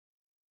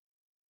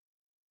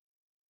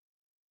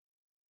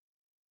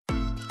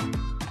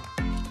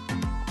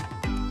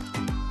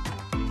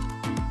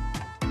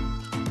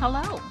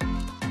Hello,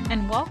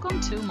 and welcome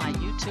to my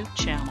YouTube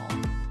channel.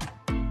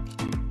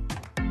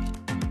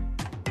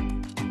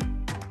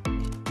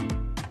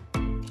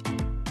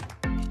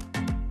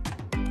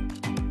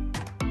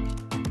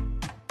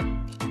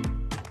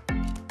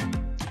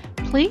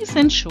 Please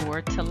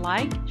ensure to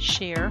like,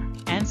 share,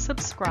 and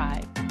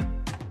subscribe.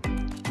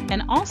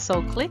 And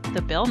also click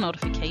the bell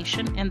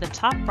notification in the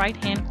top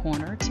right-hand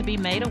corner to be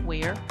made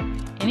aware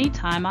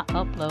anytime I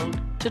upload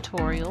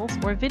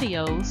tutorials or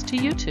videos to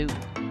YouTube.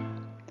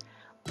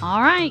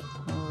 Alright,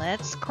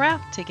 let's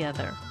craft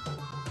together.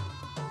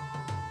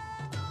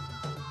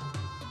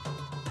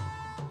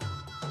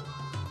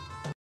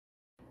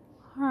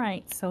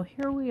 Alright, so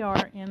here we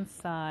are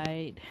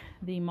inside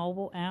the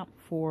mobile app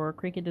for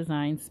Cricut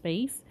Design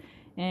Space,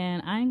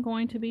 and I'm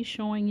going to be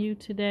showing you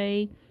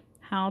today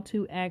how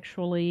to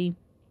actually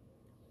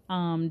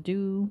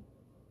do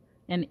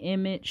an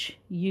image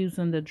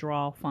using the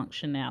draw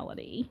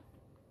functionality.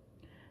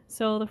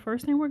 So the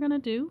first thing we're going to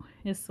do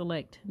is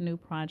select new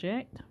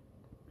project.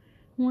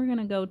 We're going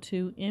to go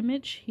to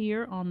image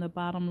here on the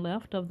bottom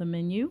left of the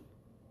menu,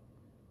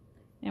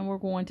 and we're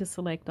going to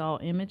select all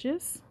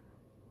images.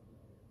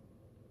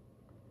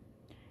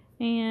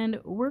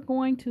 And we're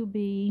going to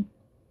be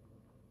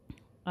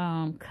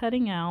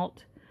cutting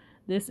out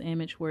this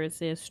image where it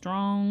says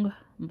strong,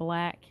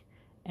 black,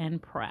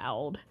 and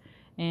proud.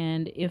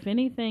 And if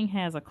anything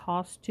has a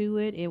cost to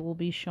it, it will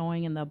be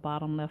showing in the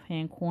bottom left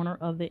hand corner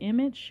of the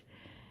image.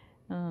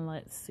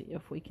 Let's see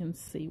if we can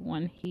see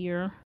one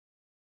here.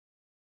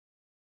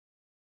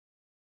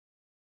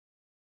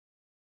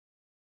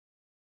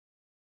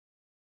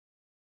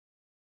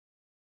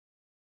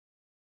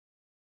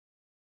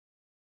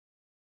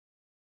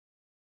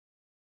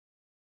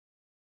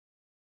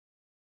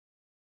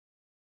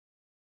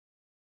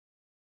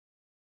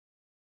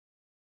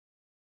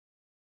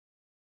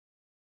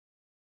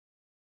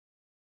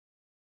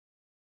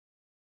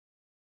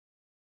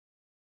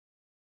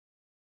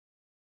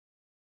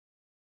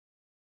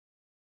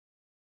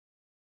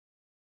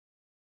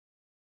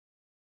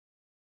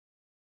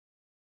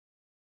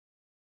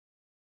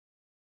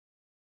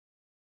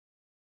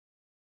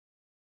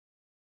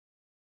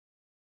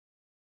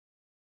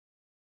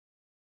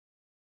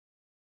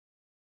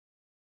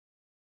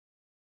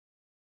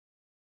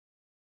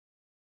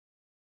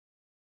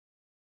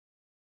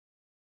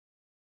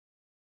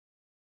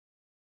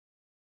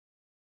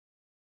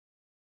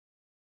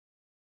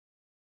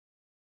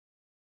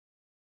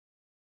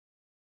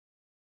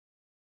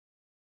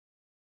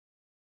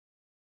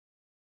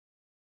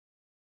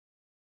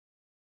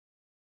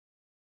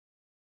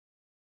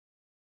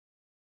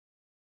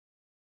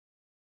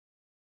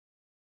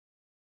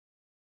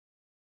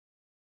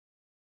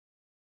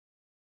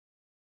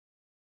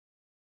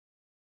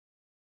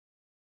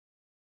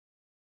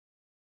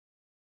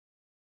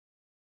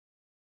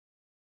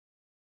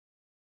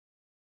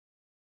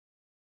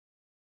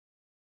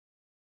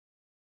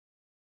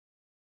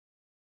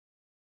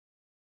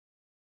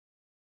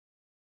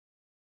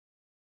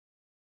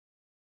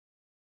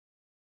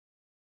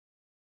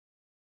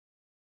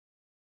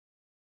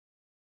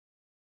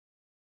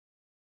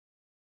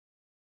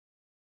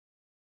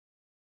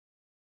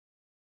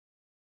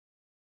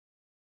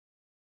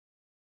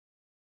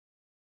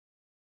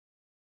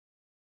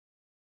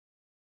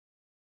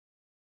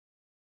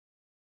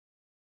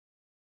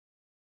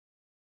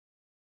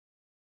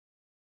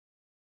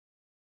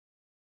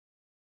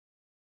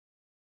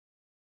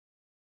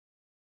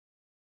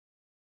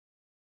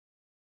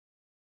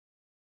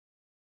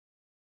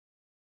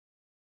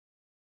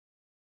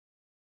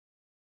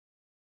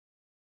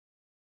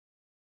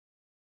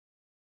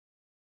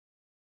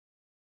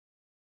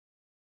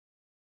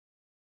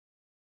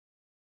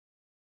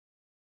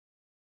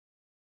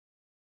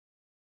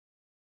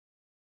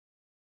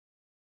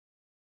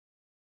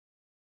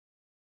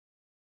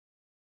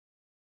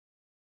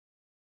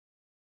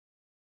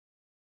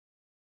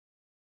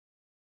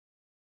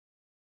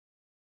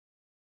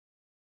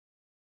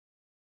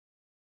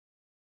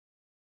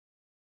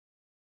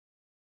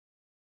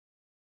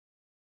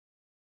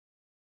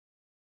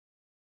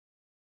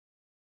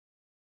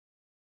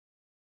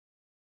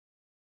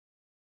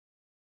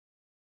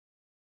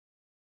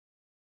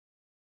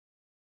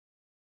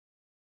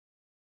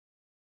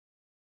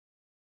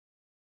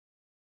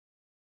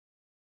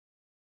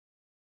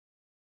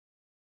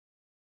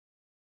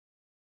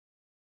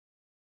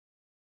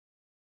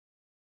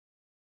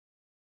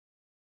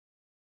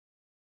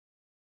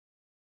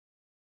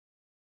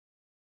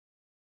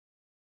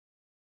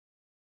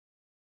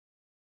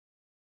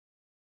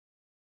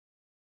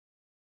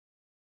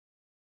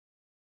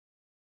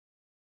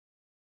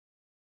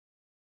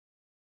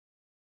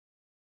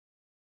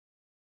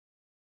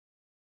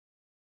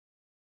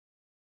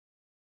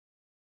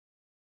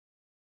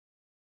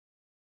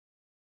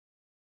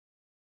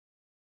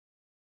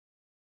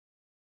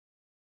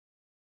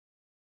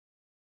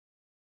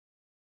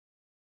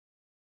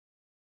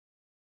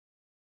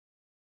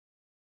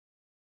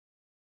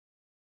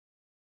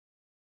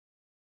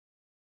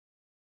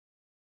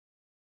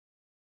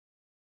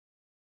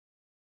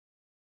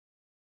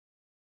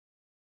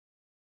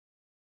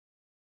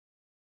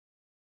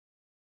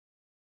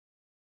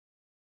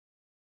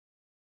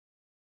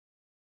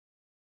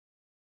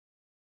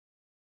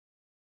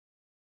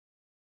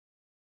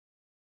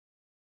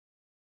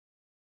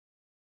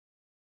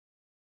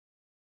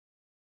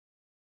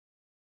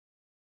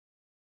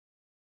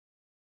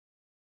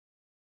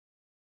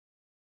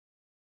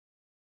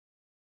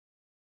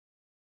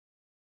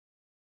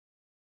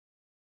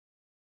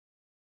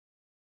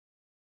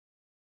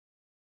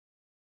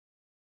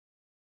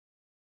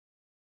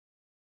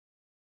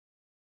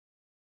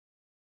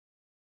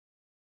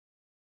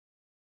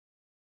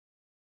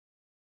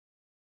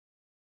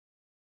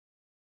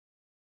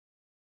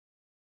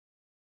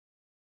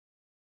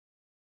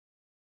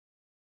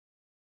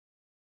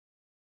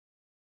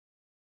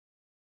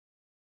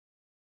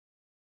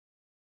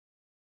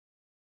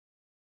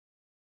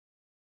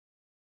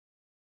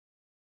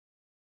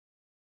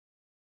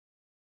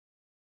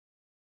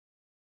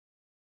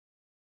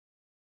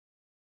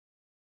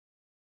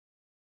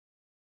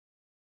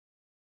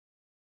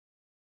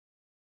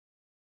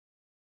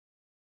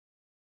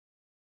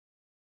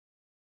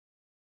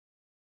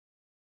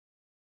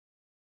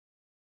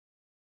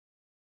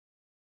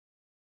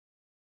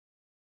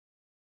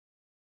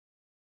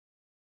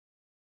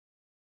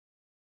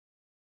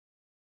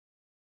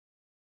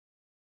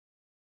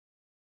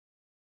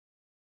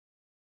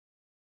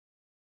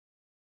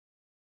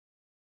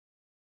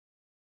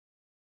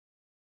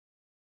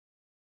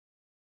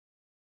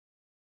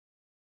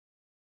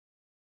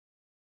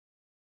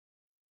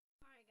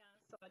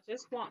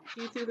 just walked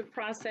you through the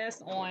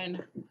process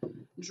on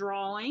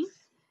drawing.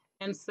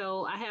 And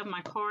so I have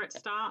my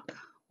cardstock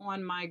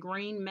on my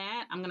green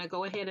mat. I'm going to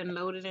go ahead and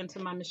load it into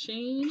my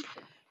machine.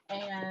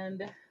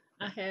 And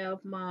I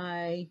have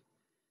my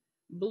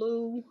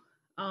blue,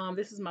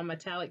 this is my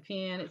metallic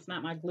pen. It's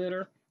not my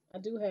glitter. I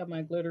do have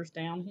my glitters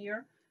down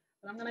here.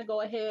 But I'm going to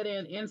go ahead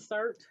and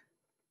insert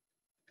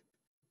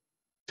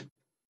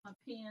my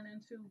pen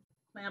into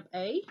clamp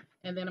A.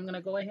 And then I'm going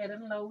to go ahead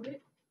and load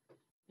it.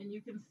 And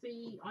you can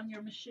see on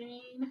your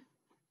machine,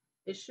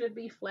 it should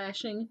be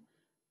flashing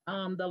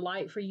the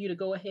light for you to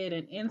go ahead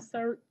and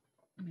insert.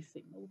 Let me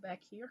see, move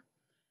back here.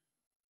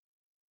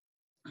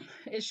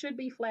 It should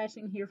be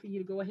flashing here for you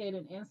to go ahead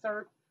and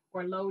insert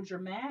or load your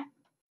mat.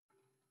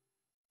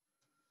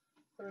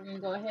 So we're going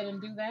to go ahead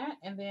and do that.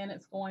 And then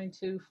it's going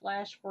to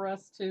flash for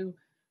us to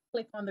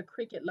click on the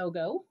Cricut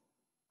logo.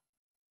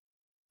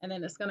 And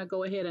then it's going to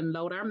go ahead and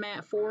load our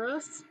mat for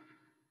us.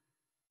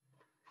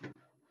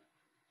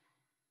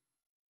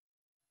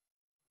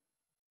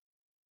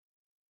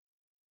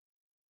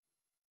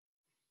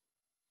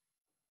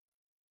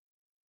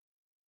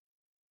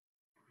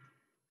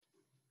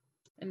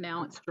 And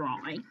now it's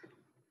drawing.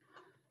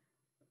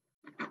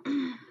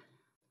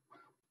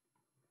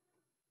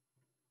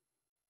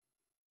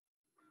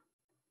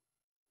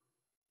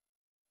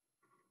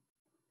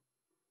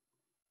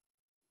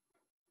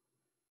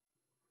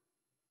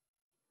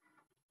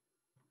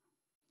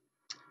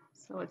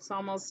 So it's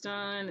almost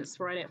done. It's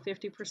right at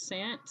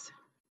 50%.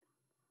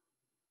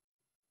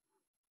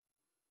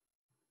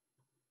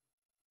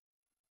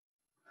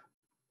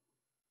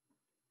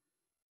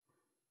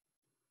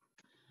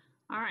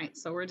 All right,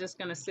 so we're just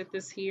going to sit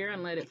this here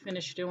and let it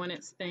finish doing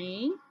its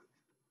thing.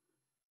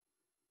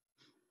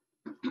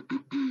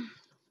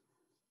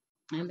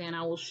 And then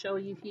I will show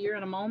you here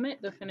in a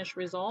moment the finished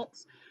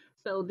results.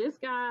 So this,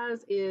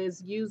 guys,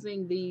 is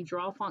using the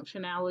draw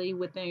functionality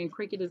within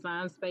Cricut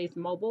Design Space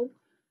mobile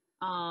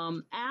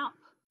app.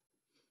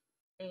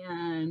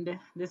 And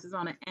this is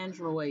on an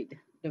Android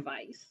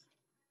device.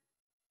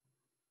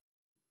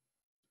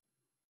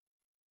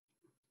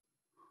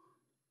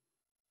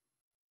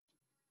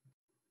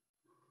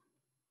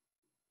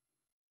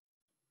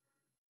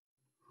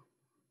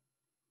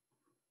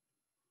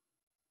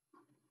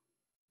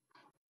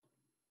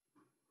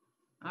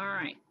 All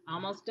right,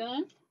 almost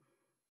done.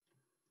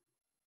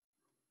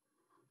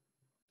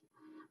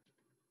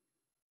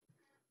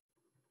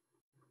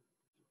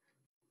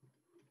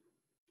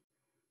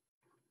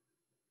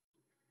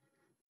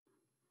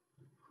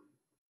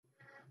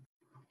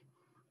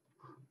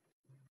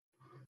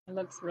 It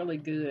looks really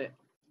good.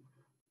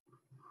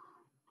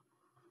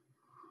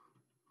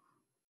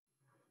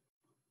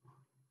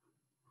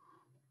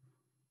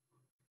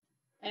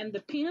 And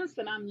the pens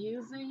that I'm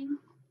using,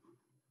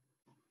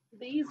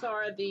 these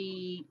are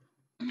the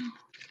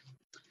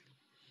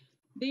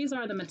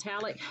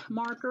metallic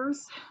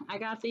markers. I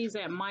got these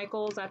at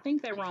Michael's. I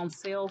think they were on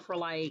sale for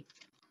like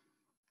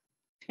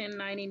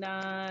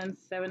 $10.99,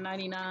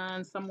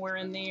 $7.99, somewhere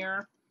in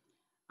there.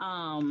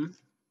 And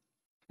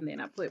then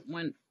I put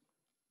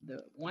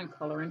the one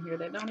color in here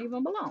that don't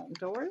even belong,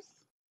 Doris.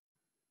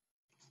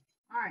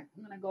 All right,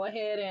 I'm gonna go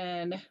ahead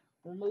and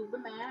remove the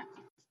mat.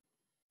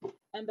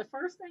 And the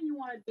first thing you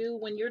want to do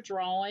when you're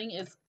drawing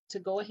is to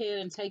go ahead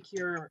and take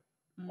your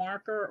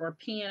marker or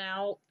pen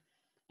out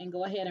and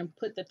go ahead and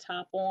put the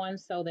top on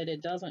so that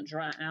it doesn't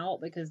dry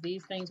out, because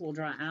these things will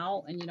dry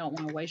out and you don't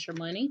want to waste your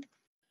money.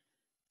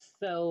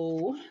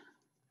 So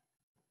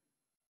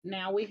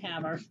now we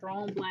have our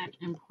Strong, Black,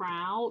 and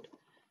Proud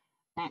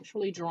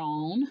actually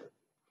drawn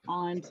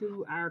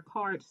onto our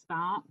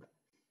cardstock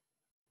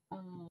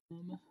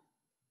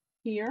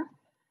here.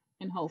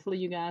 And hopefully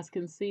you guys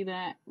can see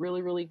that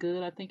really, really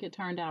good. I think it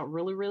turned out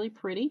really, really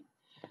pretty.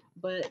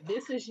 But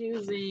this is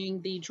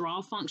using the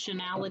draw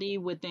functionality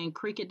within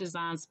Cricut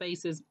Design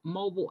Space's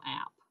mobile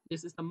app.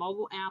 This is the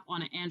mobile app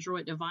on an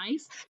Android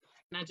device.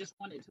 And I just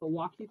wanted to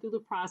walk you through the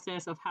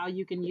process of how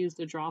you can use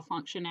the draw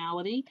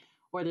functionality,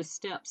 or the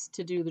steps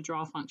to do the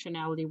draw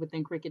functionality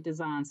within Cricut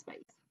Design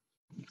Space.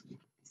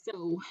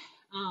 So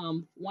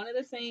one of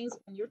the things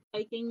when you're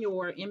taking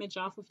your image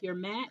off of your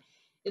mat,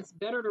 it's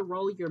better to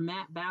roll your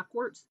mat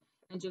backwards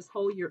and just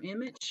hold your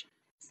image.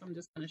 So I'm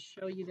just going to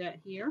show you that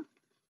here.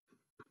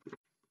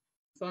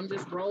 So I'm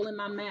just rolling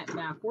my mat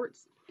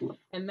backwards,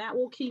 and that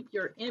will keep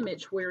your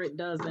image where it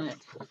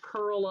doesn't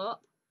curl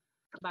up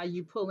by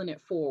you pulling it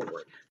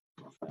forward.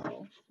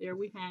 So there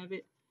we have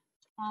it.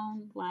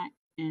 Strong, Black,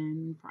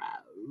 and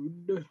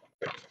Proud.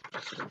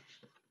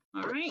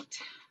 All right.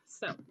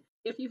 So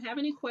if you have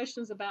any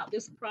questions about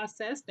this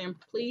process, then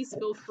please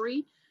feel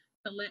free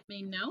to let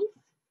me know,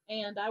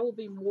 and I will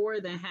be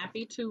more than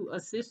happy to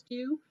assist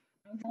you.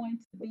 I'm going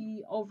to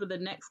be, over the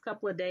next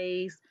couple of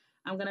days,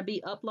 I'm going to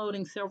be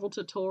uploading several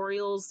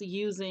tutorials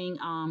using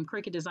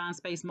Cricut Design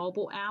Space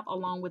mobile app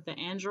along with the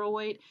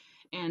Android,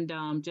 and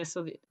just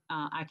so that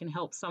I can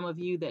help some of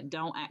you that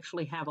don't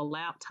actually have a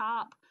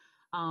laptop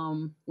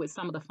with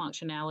some of the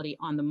functionality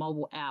on the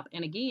mobile app.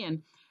 And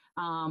again,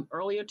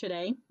 earlier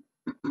today,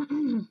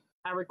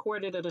 I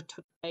recorded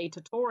a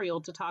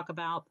tutorial to talk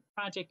about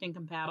Project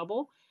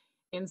Incompatible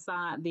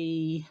inside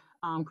the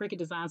Cricut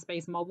Design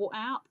Space mobile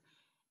app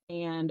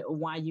and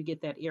why you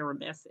get that error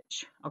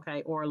message,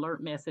 okay, or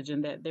alert message,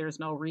 and that there's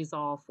no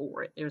resolve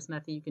for it. There's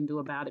nothing you can do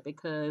about it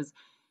because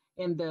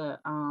in the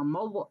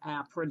mobile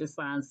app for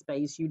Design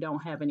Space, you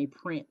don't have any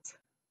print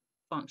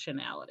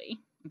functionality,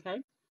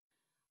 okay?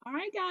 All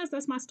right, guys,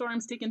 that's my story.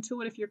 I'm sticking to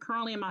it. If you're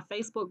currently in my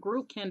Facebook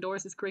group, Ken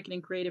Dorsey's Cricut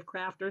and Creative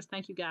Crafters,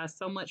 thank you guys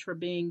so much for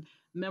being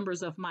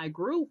members of my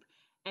group.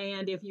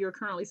 And if you're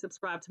currently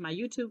subscribed to my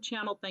YouTube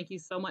channel, thank you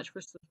so much for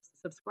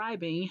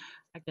subscribing.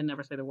 I can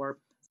never say the word.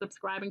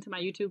 Subscribing to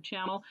my YouTube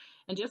channel.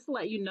 And just to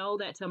let you know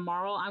that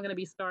tomorrow I'm going to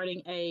be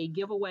starting a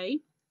giveaway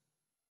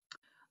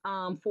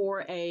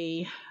for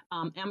a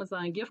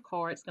Amazon gift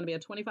card. It's going to be a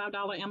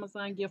 $25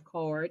 Amazon gift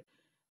card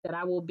that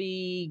I will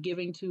be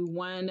giving to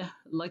one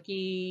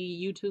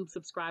lucky YouTube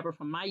subscriber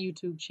from my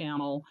YouTube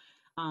channel.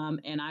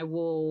 And I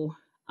will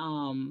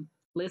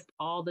list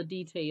all the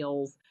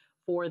details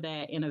for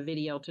that in a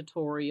video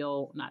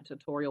tutorial, not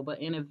tutorial, but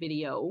in a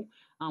video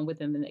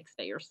within the next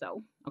day or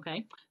so.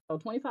 Okay. So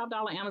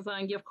 $25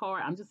 Amazon gift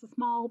card. I'm just a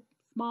small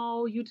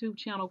YouTube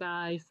channel,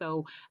 guys.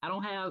 So I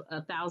don't have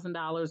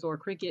 $1,000 or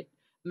Cricut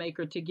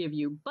Maker to give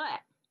you, but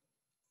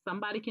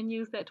somebody can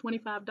use that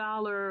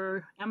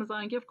 $25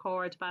 Amazon gift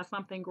card to buy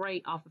something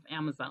great off of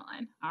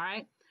Amazon. All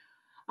right.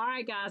 All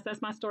right, guys,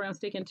 that's my story. I'm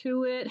sticking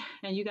to it.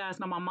 And you guys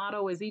know my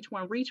motto is each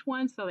one reach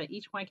one so that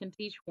each one can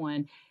teach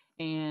one.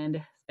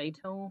 And stay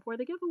tuned for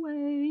the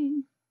giveaway.